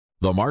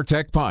The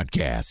MarTech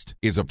Podcast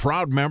is a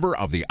proud member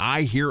of the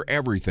I Hear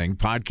Everything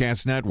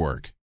Podcast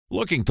Network.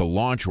 Looking to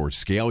launch or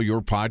scale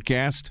your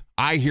podcast?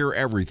 I Hear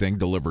Everything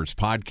delivers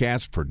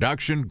podcast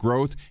production,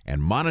 growth,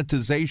 and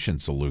monetization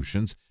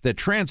solutions that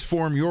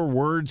transform your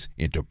words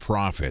into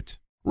profit.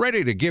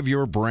 Ready to give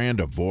your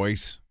brand a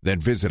voice? Then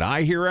visit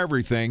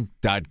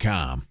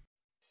iheareverything.com.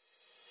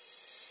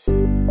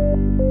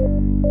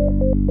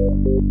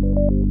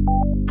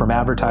 From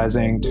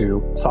advertising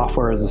to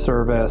software as a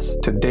service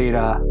to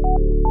data.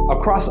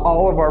 Across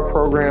all of our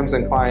programs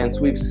and clients,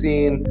 we've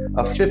seen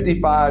a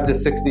 55 to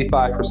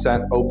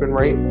 65% open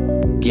rate.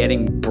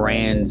 Getting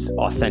brands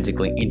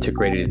authentically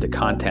integrated into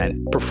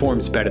content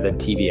performs better than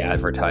TV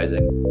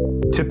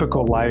advertising.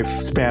 Typical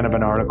lifespan of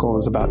an article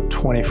is about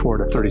 24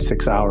 to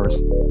 36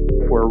 hours.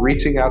 If we're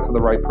reaching out to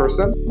the right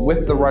person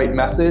with the right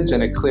message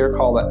and a clear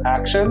call to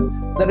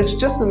action, then it's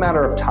just a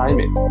matter of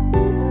timing.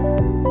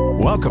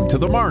 Welcome to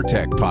the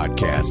MarTech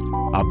Podcast,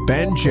 a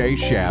Ben J.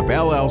 Schaap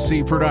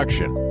LLC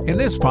production. In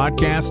this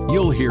podcast,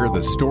 you'll hear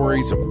the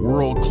stories of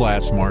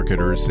world-class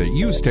marketers that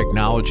use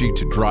technology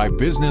to drive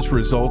business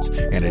results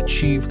and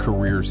achieve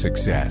career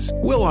success.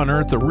 We'll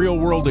unearth the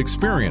real-world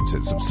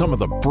experiences of some of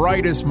the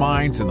brightest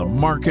minds in the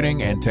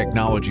marketing and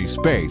technology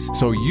space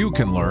so you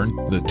can learn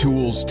the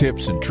tools,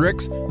 tips, and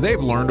tricks they've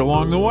learned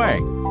along the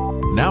way.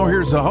 Now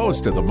here's the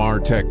host of the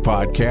MarTech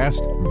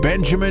Podcast,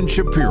 Benjamin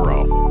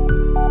Shapiro.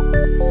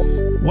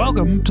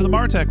 Welcome to the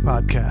MarTech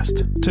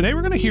Podcast. Today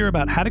we're going to hear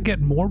about how to get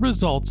more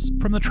results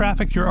from the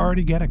traffic you're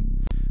already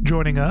getting.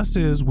 Joining us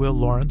is Will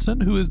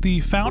Laurenson, who is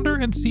the founder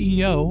and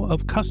CEO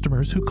of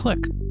Customers Who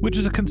Click, which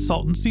is a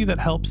consultancy that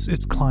helps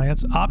its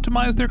clients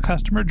optimize their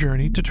customer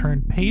journey to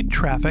turn paid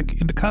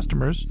traffic into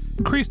customers,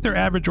 increase their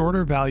average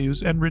order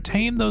values, and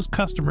retain those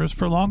customers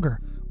for longer.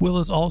 Will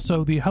is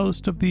also the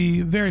host of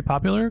the very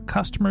popular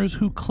Customers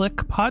Who Click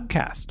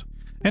podcast.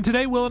 And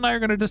today, Will and I are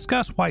going to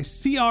discuss why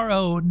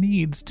CRO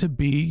needs to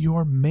be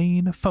your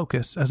main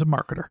focus as a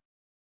marketer.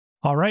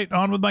 All right,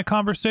 on with my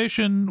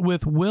conversation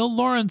with Will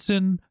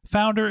Laurenson,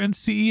 founder and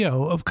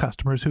CEO of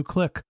Customers Who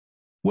Click.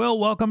 Will,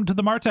 welcome to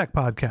the MarTech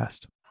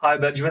Podcast. Hi,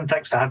 Benjamin.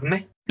 Thanks for having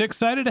me.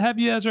 Excited to have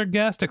you as our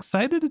guest.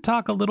 Excited to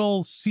talk a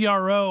little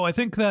CRO. I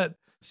think that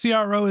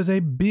CRO is a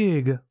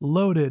big,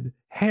 loaded,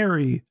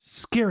 hairy,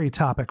 scary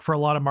topic for a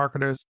lot of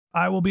marketers.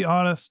 I will be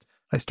honest.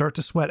 I start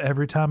to sweat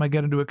every time I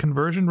get into a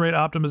conversion rate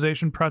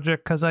optimization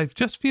project because I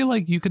just feel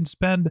like you can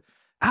spend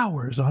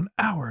hours on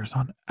hours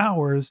on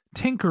hours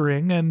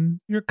tinkering and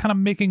you're kind of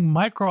making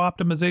micro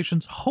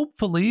optimizations,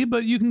 hopefully,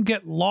 but you can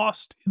get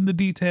lost in the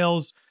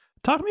details.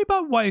 Talk to me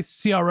about why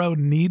CRO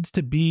needs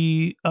to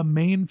be a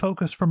main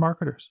focus for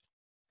marketers.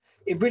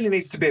 It really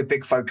needs to be a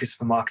big focus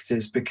for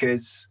marketers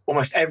because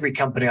almost every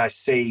company I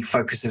see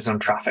focuses on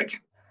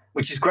traffic,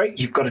 which is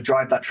great. You've got to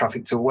drive that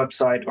traffic to a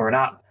website or an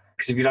app.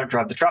 Because if you don't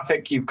drive the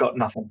traffic, you've got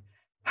nothing.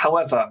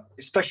 However,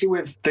 especially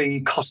with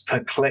the cost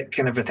per click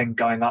and everything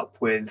going up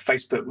with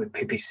Facebook, with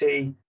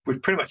PPC,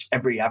 with pretty much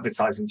every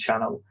advertising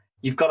channel,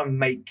 you've got to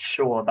make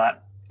sure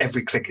that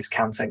every click is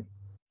counting.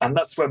 And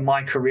that's where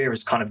my career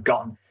has kind of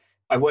gone.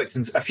 I worked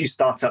in a few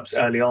startups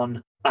early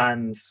on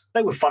and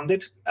they were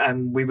funded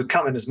and we would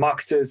come in as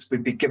marketers,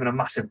 we'd be given a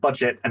massive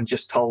budget and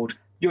just told,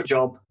 your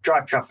job,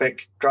 drive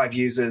traffic, drive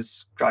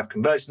users, drive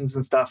conversions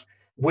and stuff.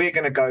 We're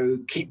going to go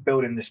keep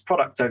building this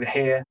product over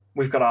here.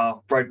 We've got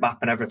our roadmap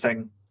and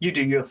everything. You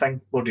do your thing,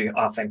 we'll do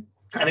our thing.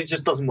 And it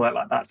just doesn't work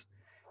like that.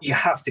 You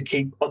have to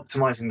keep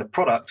optimizing the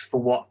product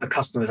for what the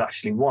customers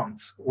actually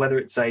want, whether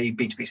it's a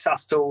B2B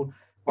SaaS tool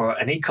or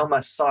an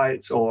e-commerce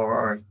site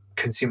or a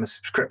consumer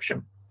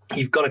subscription.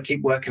 You've got to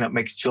keep working at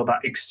making sure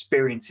that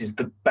experience is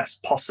the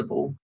best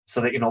possible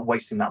so that you're not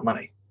wasting that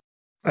money.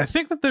 I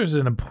think that there's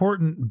an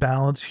important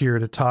balance here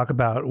to talk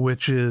about,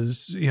 which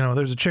is,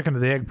 there's a chicken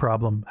and the egg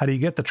problem. How do you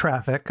get the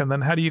traffic? And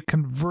then how do you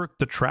convert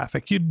the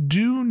traffic? You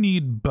do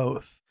need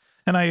both.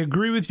 And I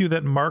agree with you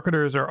that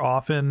marketers are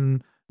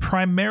often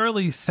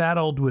primarily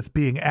saddled with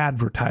being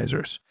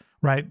advertisers,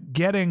 right?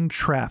 Getting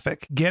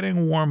traffic,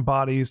 getting warm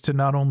bodies to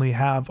not only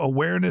have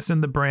awareness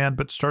in the brand,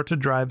 but start to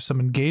drive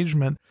some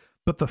engagement.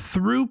 But the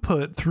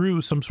throughput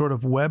through some sort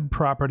of web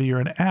property or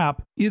an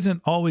app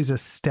isn't always a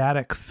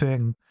static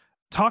thing.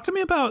 Talk to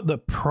me about the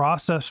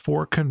process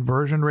for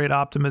conversion rate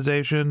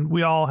optimization.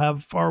 We all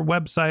have our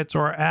websites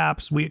or our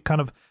apps. We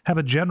kind of have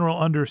a general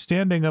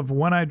understanding of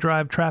when I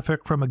drive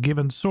traffic from a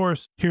given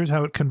source, here's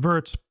how it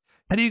converts.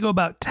 How do you go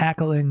about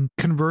tackling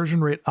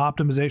conversion rate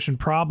optimization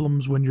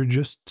problems when you're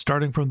just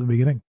starting from the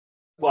beginning?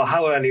 Well,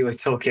 how early we're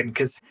talking,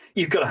 because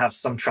you've got to have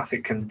some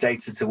traffic and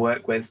data to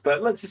work with.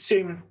 But let's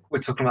assume we're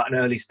talking about an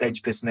early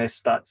stage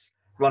business that's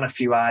run a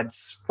few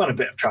ads, run a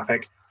bit of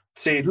traffic.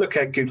 So you look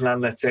at Google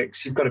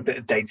Analytics, you've got a bit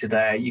of data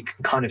there. You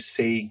can kind of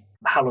see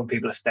how long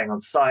people are staying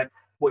on site,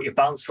 what your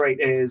bounce rate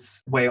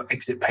is, where your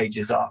exit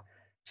pages are.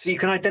 So you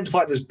can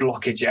identify those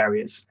blockage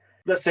areas.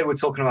 Let's say we're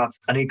talking about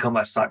an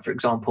e-commerce site, for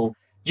example.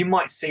 You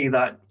might see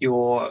that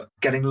you're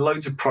getting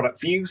loads of product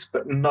views,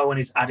 but no one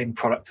is adding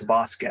product to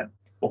basket,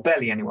 or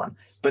barely anyone.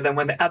 But then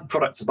when they add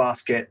product to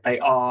basket, they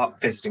are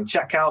visiting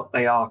checkout,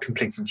 they are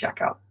completing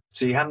checkout.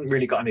 So you haven't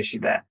really got an issue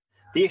there.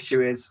 The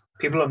issue is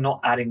people are not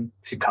adding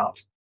to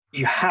cart.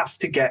 You have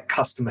to get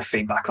customer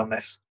feedback on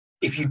this.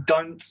 If you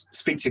don't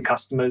speak to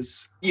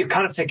customers, you're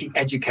kind of taking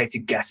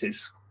educated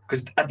guesses,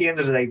 because at the end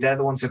of the day, they're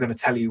the ones who are going to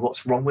tell you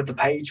what's wrong with the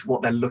page,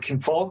 what they're looking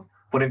for,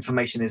 what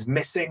information is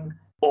missing,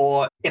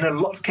 or in a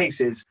lot of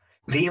cases,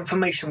 the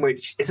information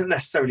which isn't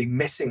necessarily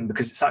missing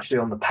because it's actually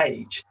on the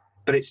page,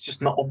 but it's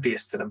just not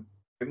obvious to them.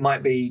 It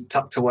might be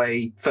tucked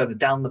away further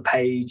down the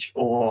page,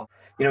 or,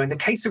 in the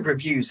case of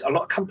reviews, a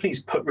lot of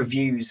companies put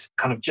reviews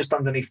kind of just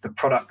underneath the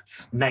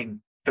product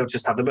name. They'll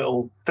just have the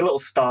little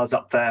stars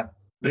up there,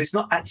 but it's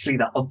not actually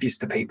that obvious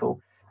to people.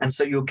 And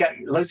so you'll get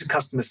loads of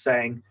customers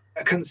saying,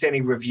 I couldn't see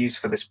any reviews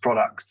for this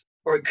product.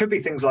 Or it could be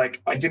things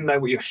like, I didn't know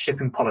what your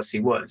shipping policy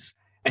was.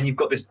 And you've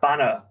got this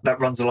banner that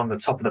runs along the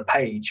top of the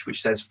page,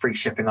 which says free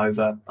shipping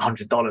over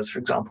 $100, for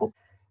example.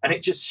 And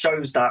it just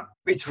shows that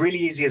it's really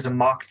easy as a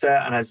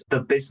marketer and as the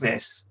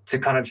business to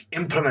kind of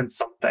implement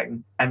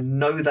something and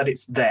know that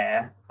it's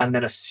there and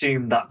then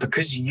assume that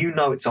because you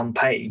know it's on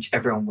page,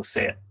 everyone will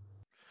see it.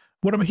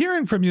 What I'm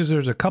hearing from you is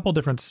there's a couple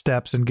different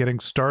steps in getting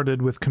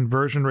started with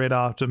conversion rate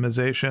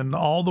optimization,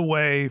 all the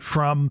way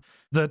from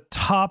the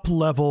top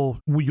level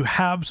where you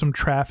have some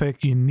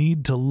traffic, you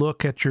need to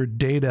look at your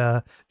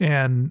data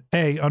and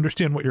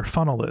understand what your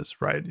funnel is,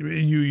 right?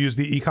 You use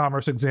the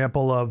e-commerce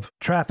example of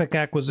traffic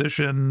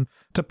acquisition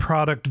to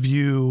product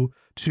view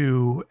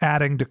to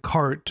adding to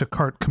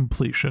cart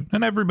completion.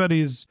 And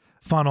everybody's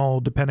funnel,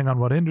 depending on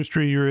what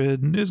industry you're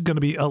in, is going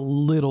to be a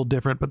little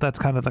different, but that's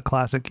kind of the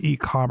classic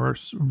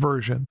e-commerce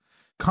version.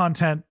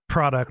 Content,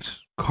 product,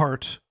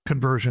 cart,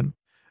 conversion.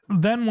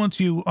 Then once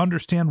you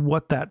understand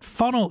what that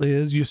funnel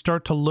is, you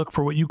start to look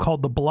for what you call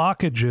the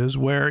blockages,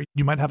 where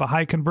you might have a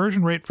high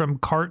conversion rate from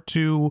cart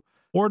to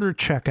order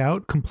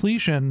checkout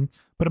completion,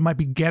 but it might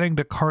be getting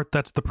to cart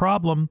that's the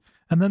problem.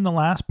 And then the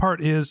last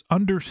part is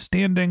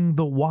understanding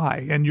the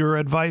why. And your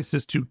advice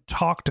is to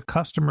talk to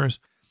customers.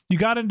 You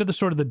got into the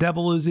sort of the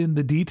devil is in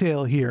the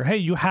detail here. Hey,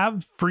 you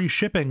have free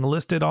shipping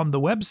listed on the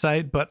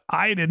website, but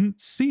I didn't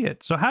see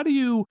it. So how do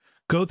you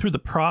go through the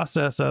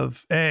process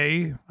of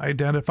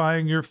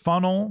identifying your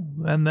funnel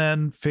and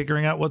then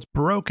figuring out what's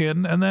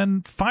broken and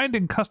then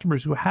finding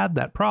customers who had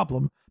that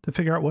problem to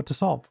figure out what to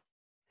solve?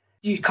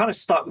 You kind of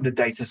start with the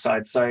data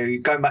side. So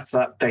going back to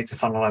that data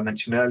funnel I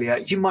mentioned earlier,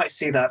 you might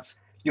see that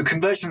your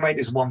conversion rate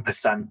is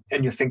 1%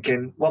 and you're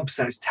thinking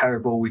 1% is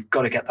terrible. We've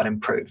got to get that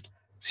improved.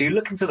 So you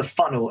look into the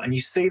funnel and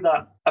you see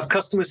that of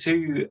customers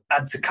who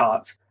add to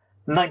cart,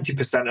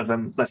 90% of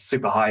them, that's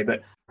super high,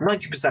 but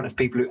 90% of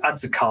people who add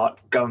to cart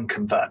go and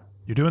convert.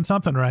 You're doing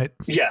something right.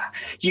 Yeah.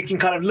 You can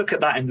kind of look at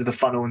that end of the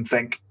funnel and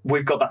think,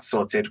 we've got that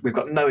sorted. We've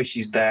got no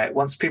issues there.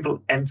 Once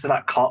people enter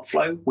that cart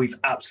flow, we've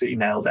absolutely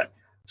nailed it.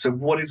 So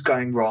what is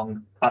going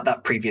wrong at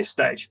that previous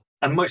stage?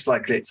 And most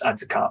likely it's add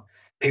to cart.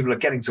 People are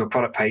getting to a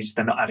product page,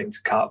 they're not adding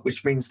to cart,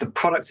 which means the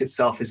product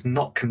itself is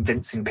not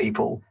convincing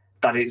people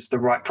that it's the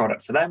right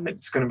product for them.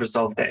 It's going to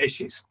resolve their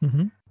issues.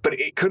 Mm-hmm. But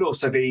it could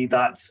also be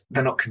that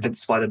they're not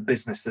convinced by the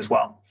business as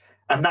well.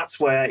 And that's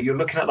where you're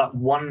looking at that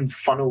one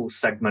funnel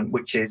segment,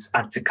 which is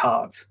add to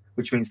cart,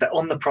 which means they're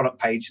on the product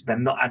page, they're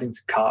not adding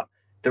to cart.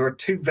 There are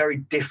two very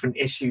different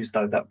issues,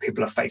 though, that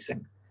people are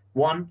facing.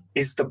 One,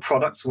 is the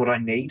product what I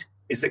need?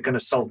 Is it going to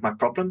solve my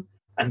problem?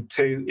 And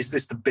two, is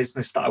this the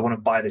business that I want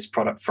to buy this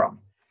product from?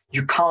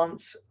 You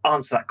can't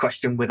answer that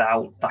question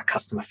without that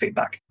customer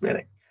feedback,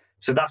 really.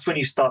 So that's when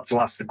you start to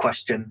ask the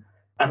question.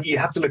 And you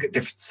have to look at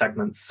different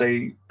segments.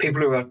 So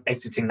people who are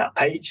exiting that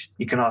page,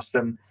 you can ask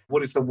them,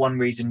 what is the one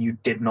reason you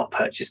did not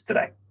purchase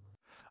today?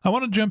 I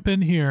want to jump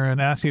in here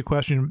and ask you a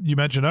question. You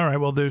mentioned, all right,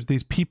 well, there's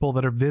these people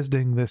that are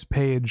visiting this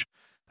page.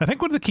 I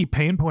think one of the key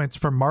pain points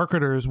for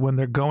marketers when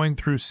they're going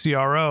through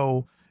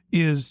CRO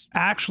is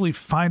actually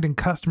finding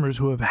customers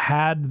who have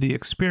had the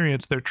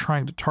experience they're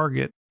trying to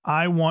target.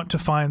 I want to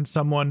find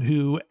someone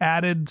who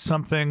added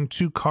something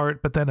to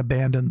cart, but then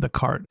abandoned the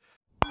cart.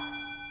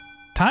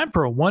 Time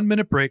for a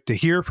 1-minute break to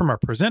hear from our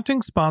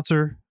presenting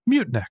sponsor,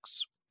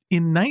 Mutinex.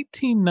 In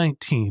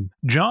 1919,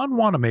 John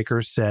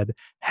Wanamaker said,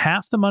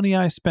 "Half the money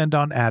I spend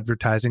on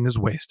advertising is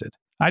wasted.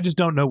 I just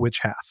don't know which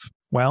half."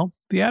 Well,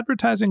 the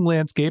advertising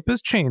landscape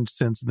has changed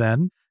since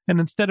then, and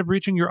instead of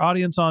reaching your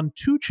audience on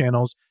 2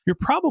 channels, you're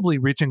probably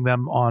reaching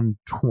them on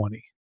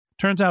 20.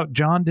 Turns out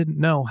John didn't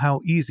know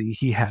how easy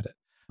he had it.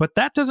 But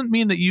that doesn't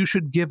mean that you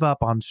should give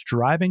up on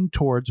striving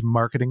towards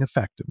marketing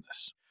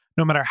effectiveness.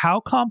 No matter how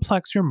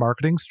complex your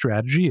marketing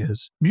strategy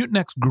is,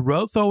 Mutinex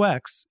Growth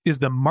OX is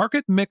the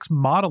market mix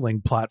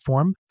modeling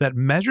platform that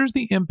measures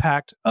the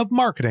impact of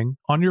marketing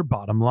on your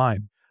bottom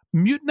line.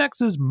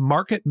 Mutinex's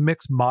market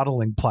mix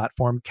modeling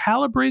platform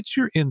calibrates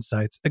your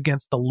insights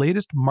against the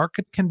latest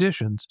market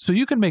conditions so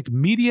you can make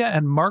media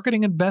and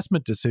marketing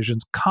investment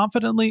decisions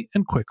confidently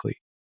and quickly.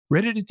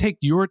 Ready to take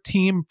your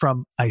team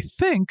from I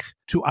think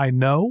to I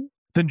know?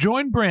 Then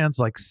join brands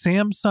like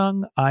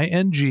Samsung,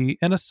 ING,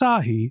 and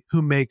Asahi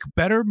who make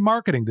better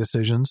marketing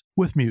decisions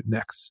with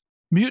Mutinex.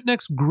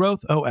 Mutinex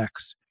Growth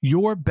OX.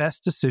 Your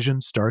best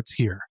decision starts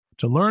here.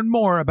 To learn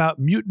more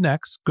about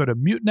Mutinex, go to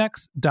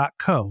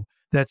mutinex.co.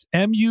 That's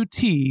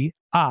MUTINEX.co.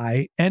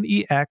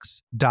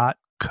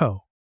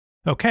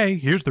 Okay,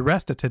 here's the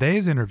rest of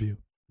today's interview.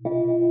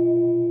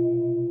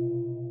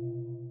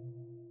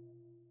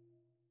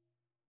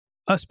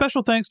 A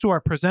special thanks to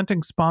our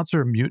presenting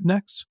sponsor,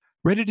 Mutinex.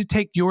 Ready to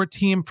take your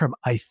team from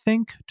I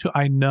think to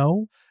I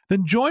know?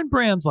 Then join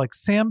brands like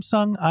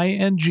Samsung,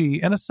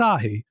 ING, and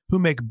Asahi who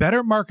make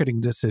better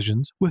marketing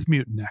decisions with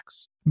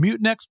Mutinex.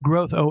 Mutinex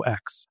Growth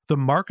OX, the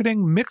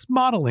marketing mix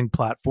modeling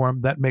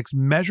platform that makes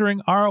measuring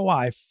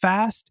ROI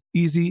fast,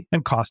 easy,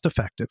 and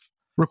cost-effective.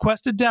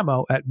 Request a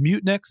demo at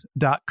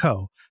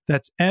mutinex.co.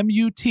 That's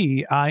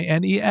MUTINEX.co.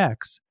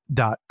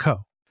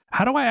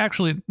 How do I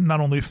actually not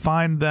only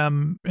find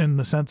them in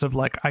the sense of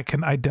like I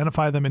can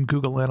identify them in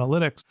Google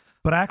Analytics,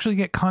 but I actually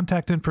get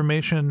contact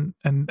information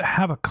and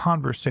have a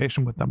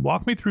conversation with them?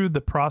 Walk me through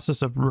the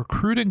process of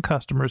recruiting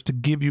customers to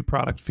give you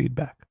product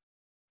feedback.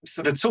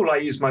 So the tool I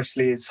use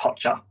mostly is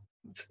Hotjar.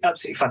 It's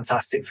absolutely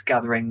fantastic for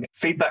gathering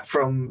feedback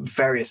from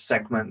various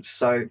segments.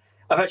 So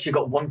I've actually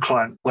got one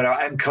client where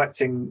I am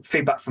collecting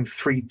feedback from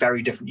 3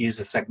 very different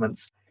user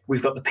segments.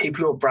 We've got the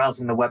people who are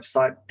browsing the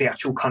website, the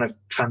actual kind of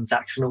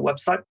transactional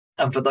website.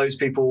 And for those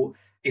people,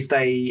 if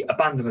they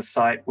abandon the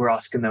site, we're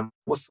asking them,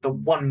 what's the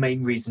one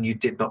main reason you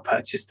did not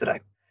purchase today?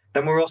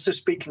 Then we're also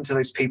speaking to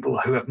those people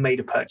who have made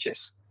a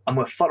purchase. And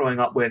we're following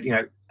up with,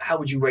 how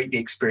would you rate the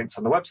experience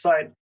on the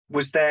website?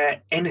 Was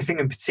there anything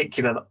in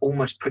particular that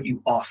almost put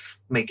you off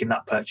making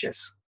that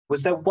purchase?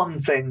 Was there one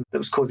thing that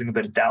was causing a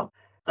bit of doubt?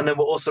 And then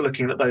we're also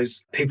looking at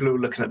those people who are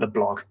looking at the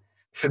blog.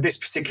 For this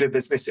particular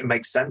business, it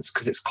makes sense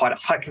because it's quite a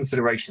high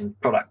consideration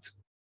product.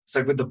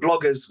 So with the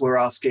bloggers, we're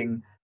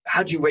asking,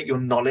 how do you rate your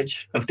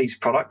knowledge of these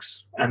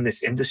products and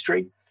this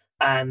industry?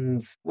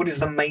 And what is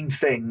the main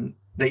thing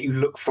that you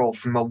look for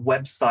from a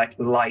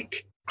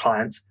website-like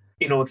client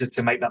in order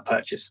to make that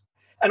purchase?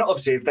 And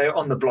obviously, if they're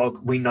on the blog,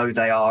 we know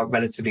they are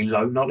relatively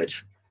low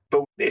knowledge,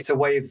 but it's a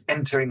way of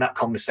entering that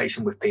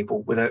conversation with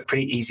people with a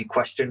pretty easy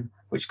question,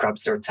 which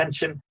grabs their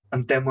attention.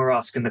 And then we're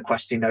asking the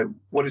question,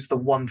 what is the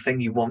one thing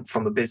you want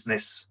from a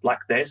business like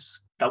this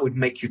that would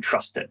make you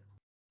trust it?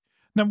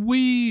 Now,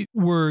 we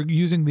were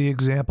using the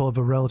example of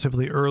a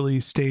relatively early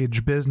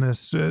stage business,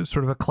 sort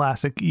of a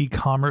classic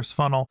e-commerce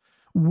funnel.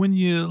 When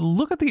you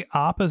look at the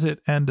opposite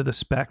end of the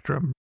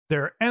spectrum,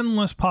 there are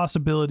endless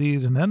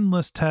possibilities and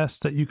endless tests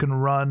that you can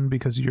run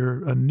because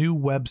you're a new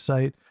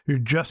website. You're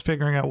just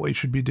figuring out what you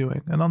should be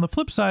doing. And on the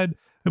flip side,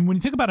 and when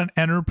you think about an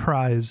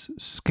enterprise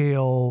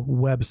scale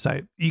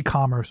website,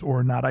 e-commerce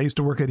or not, I used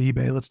to work at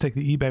eBay. Let's take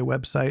the eBay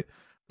website.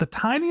 The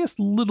tiniest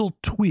little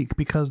tweak,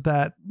 because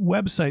that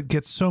website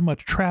gets so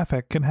much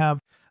traffic, can have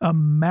a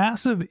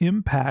massive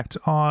impact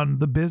on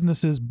the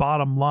business's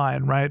bottom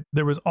line, right?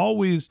 There was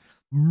always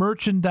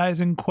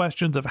merchandising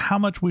questions of how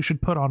much we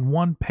should put on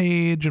one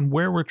page and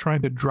where we're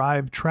trying to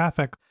drive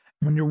traffic.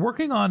 When you're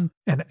working on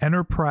an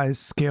enterprise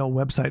scale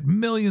website,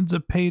 millions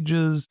of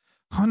pages,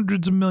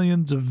 hundreds of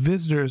millions of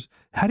visitors,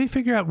 how do you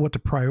figure out what to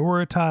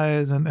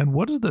prioritize and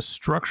what does the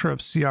structure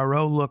of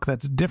CRO look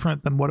that's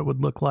different than what it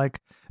would look like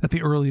at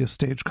the earliest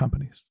stage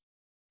companies?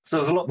 So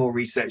there's a lot more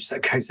research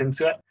that goes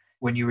into it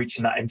when you're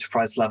reaching that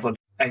enterprise level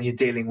and you're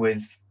dealing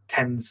with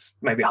tens,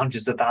 maybe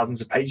hundreds of thousands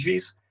of page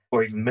views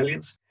or even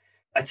millions.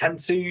 I tend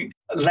to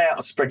lay out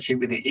a spreadsheet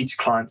with each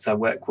client I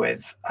work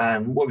with.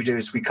 And what we do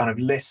is we kind of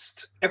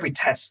list every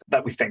test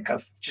that we think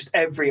of, just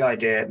every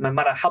idea, no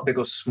matter how big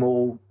or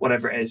small,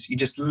 whatever it is, you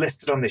just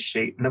list it on this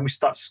sheet. And then we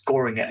start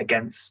scoring it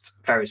against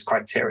various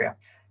criteria.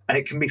 And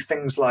it can be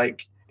things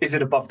like, is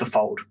it above the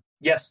fold?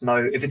 Yes,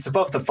 no. If it's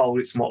above the fold,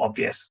 it's more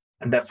obvious.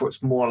 And therefore,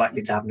 it's more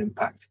likely to have an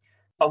impact.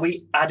 Are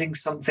we adding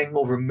something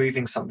or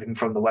removing something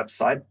from the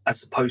website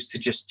as opposed to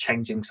just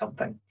changing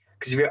something?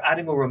 Because if you're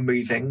adding or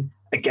removing,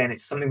 again,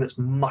 it's something that's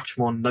much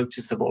more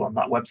noticeable on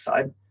that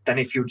website than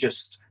if you're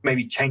just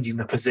maybe changing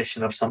the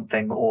position of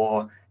something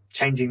or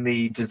changing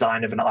the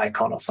design of an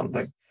icon or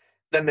something.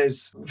 Then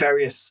there's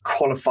various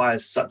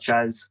qualifiers such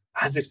as,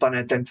 has this been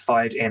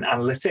identified in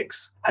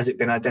analytics? Has it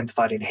been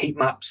identified in heat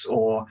maps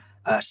or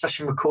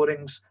session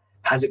recordings?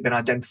 Has it been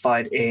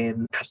identified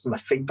in customer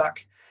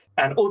feedback?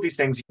 And all these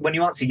things, when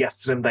you answer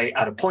yes to them, they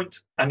add a point.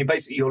 And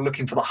you're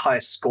looking for the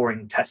highest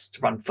scoring test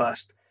to run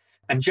first.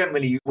 And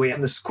generally, we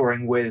end the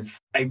scoring with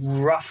a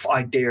rough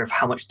idea of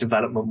how much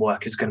development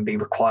work is going to be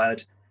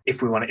required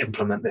if we want to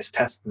implement this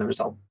test and the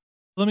result.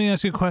 Let me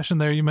ask you a question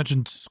there. You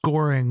mentioned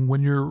scoring.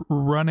 When you're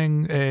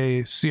running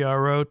a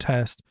CRO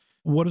test,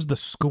 what is the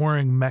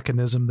scoring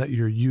mechanism that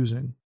you're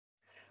using?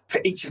 For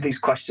each of these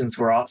questions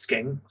we're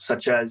asking,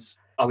 such as,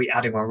 are we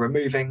adding or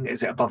removing?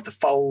 Is it above the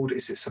fold?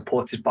 Is it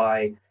supported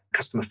by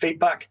customer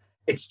feedback?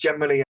 It's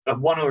generally a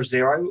 1 or a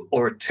 0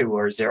 or a 2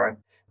 or a 0.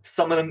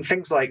 Some of them,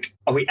 things like,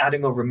 are we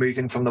adding or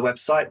removing from the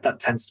website? That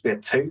tends to be a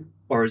 2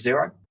 or a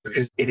 0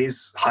 because it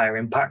is higher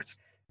impact.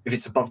 If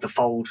it's above the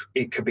fold,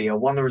 it could be a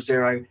 1 or a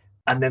 0.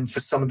 And then for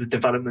some of the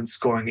development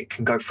scoring, it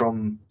can go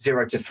from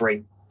 0 to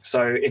 3.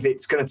 So if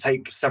it's going to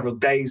take several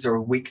days or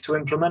a week to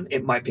implement,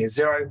 it might be a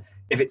 0.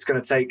 If it's going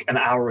to take an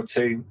hour or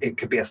 2, it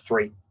could be a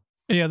 3.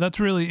 Yeah, that's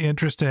really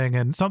interesting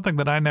and something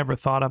that I never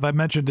thought of. I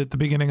mentioned at the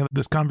beginning of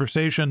this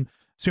conversation,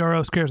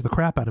 CRO scares the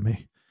crap out of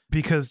me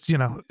because,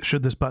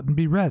 should this button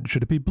be red?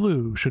 Should it be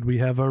blue? Should we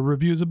have our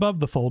reviews above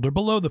the fold or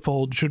below the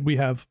fold? Should we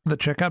have the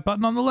checkout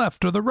button on the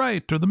left or the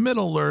right or the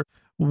middle? Or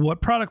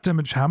what product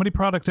image? How many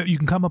product? You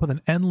can come up with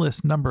an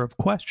endless number of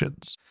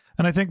questions.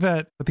 And I think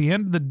that at the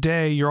end of the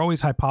day, you're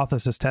always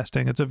hypothesis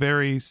testing. It's a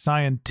very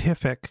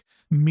scientific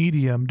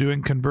medium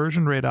doing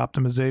conversion rate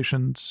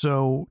optimization.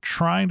 So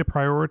trying to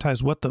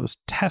prioritize what those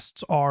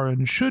tests are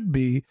and should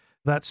be,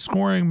 that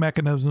scoring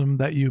mechanism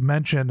that you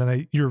mentioned,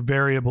 and your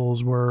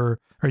variables were,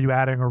 are you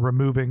adding or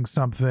removing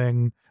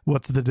something?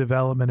 What's the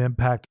development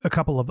impact? A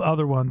couple of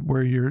other ones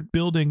where you're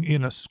building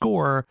in a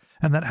score,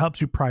 and that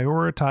helps you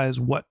prioritize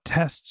what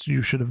tests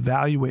you should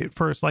evaluate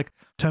first. Like,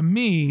 to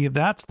me,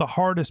 that's the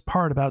hardest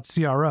part about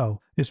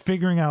CRO, is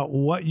figuring out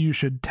what you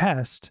should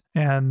test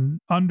and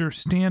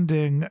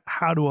understanding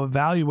how to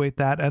evaluate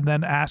that, and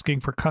then asking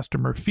for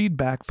customer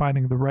feedback,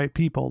 finding the right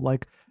people.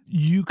 Like,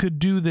 you could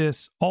do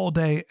this all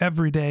day,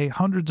 every day.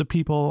 Hundreds of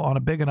people on a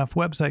big enough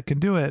website can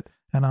do it.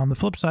 And on the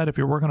flip side, if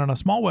you're working on a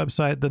small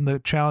website, then the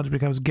challenge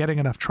becomes getting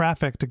enough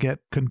traffic to get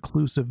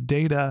conclusive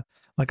data.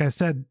 Like I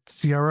said,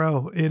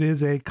 CRO, it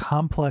is a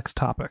complex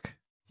topic.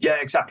 Yeah,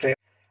 exactly.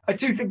 I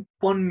do think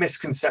one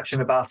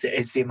misconception about it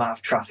is the amount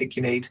of traffic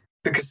you need,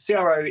 because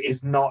CRO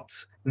is not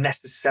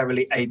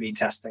necessarily A/B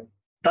testing.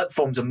 That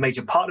forms a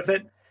major part of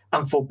it.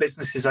 And for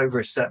businesses over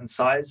a certain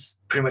size,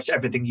 pretty much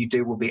everything you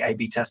do will be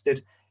A/B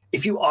tested.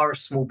 If you are a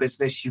small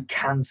business, you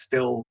can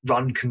still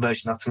run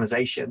conversion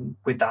optimization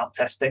without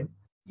testing.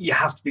 You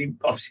have to be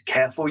obviously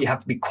careful. You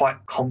have to be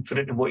quite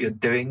confident in what you're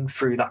doing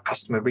through that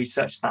customer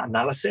research, that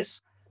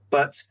analysis.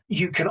 But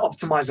you can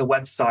optimize a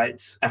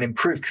website and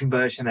improve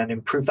conversion and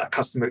improve that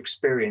customer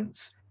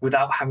experience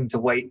without having to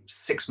wait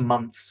 6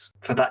 months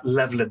for that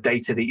level of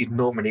data that you'd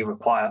normally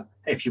require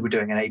if you were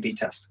doing an A/B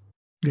test.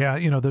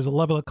 Yeah, there's a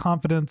level of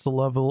confidence, a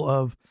level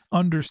of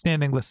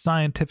understanding the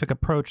scientific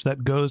approach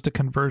that goes to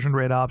conversion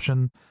rate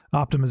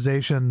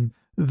optimization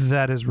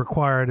that is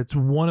required. It's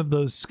one of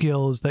those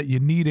skills that you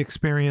need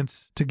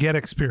experience to get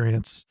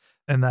experience.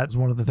 And that's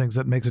one of the things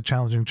that makes it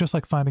challenging, just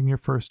like finding your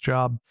first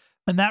job.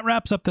 And that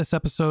wraps up this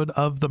episode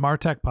of the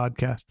MarTech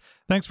Podcast.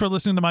 Thanks for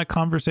listening to my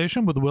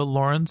conversation with Will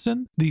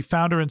Laurenson, the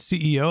founder and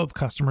CEO of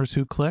Customers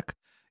Who Click.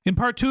 In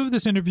part 2 of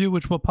this interview,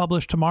 which we'll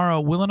publish tomorrow,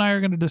 Will and I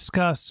are going to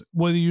discuss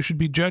whether you should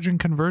be judging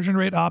conversion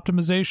rate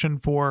optimization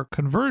for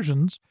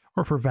conversions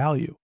or for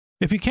value.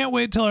 If you can't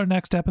wait till our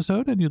next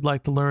episode and you'd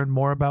like to learn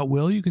more about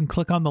Will, you can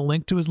click on the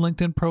link to his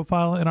LinkedIn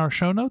profile in our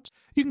show notes.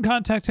 You can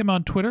contact him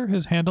on Twitter.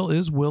 His handle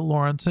is Will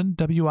Laurenson,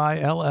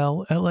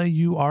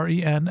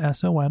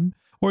 WILLLAURENSON,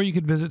 or you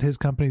could visit his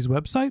company's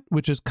website,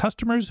 which is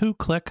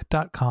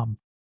customerswhoclick.com.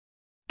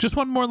 Just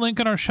one more link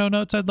in our show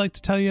notes I'd like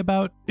to tell you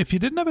about. If you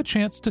didn't have a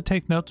chance to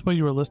take notes while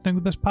you were listening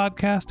to this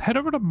podcast, head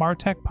over to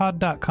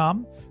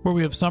martechpod.com, where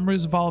we have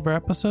summaries of all of our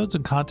episodes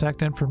and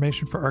contact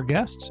information for our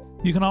guests.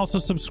 You can also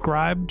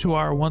subscribe to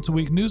our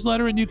once-a-week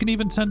newsletter, and you can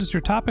even send us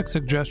your topic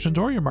suggestions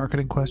or your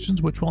marketing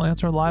questions, which we'll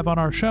answer live on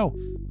our show.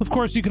 Of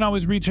course, you can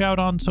always reach out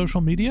on social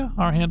media.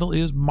 Our handle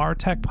is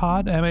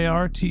MarTechPod,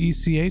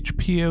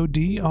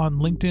 MarTechPod, on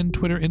LinkedIn,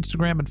 Twitter,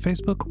 Instagram, and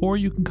Facebook, or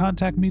you can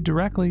contact me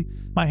directly.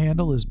 My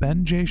handle is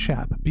Ben J.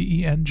 Shap,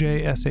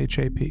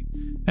 BenJShap.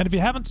 And if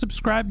you haven't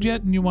subscribed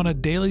yet and you want a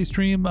daily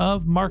stream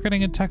of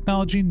marketing and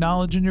technology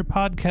knowledge in your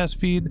podcast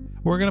feed,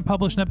 we're going to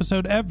publish an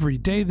episode every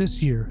day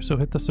this year. So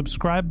hit the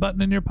subscribe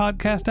button in your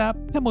podcast app,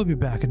 and we'll be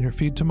back in your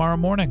feed tomorrow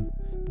morning.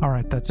 All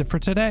right, that's it for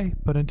today.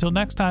 But until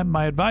next time,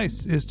 my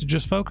advice is to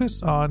just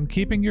focus on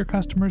keeping your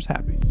customers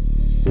happy.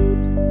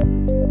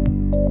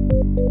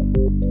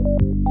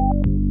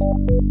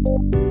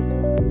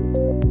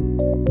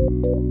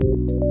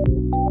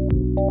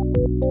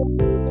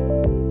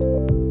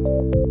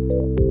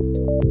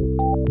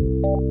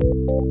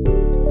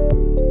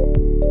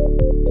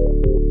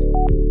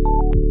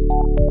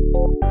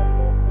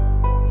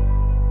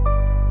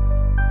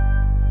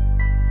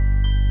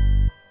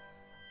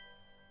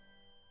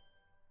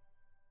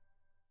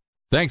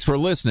 Thanks for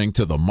listening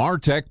to the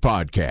MarTech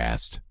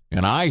Podcast,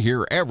 an I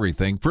Hear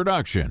Everything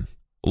production.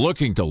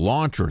 Looking to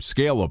launch or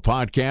scale a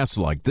podcast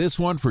like this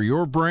one for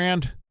your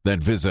brand? Then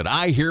visit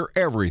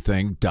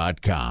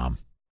iheareverything.com.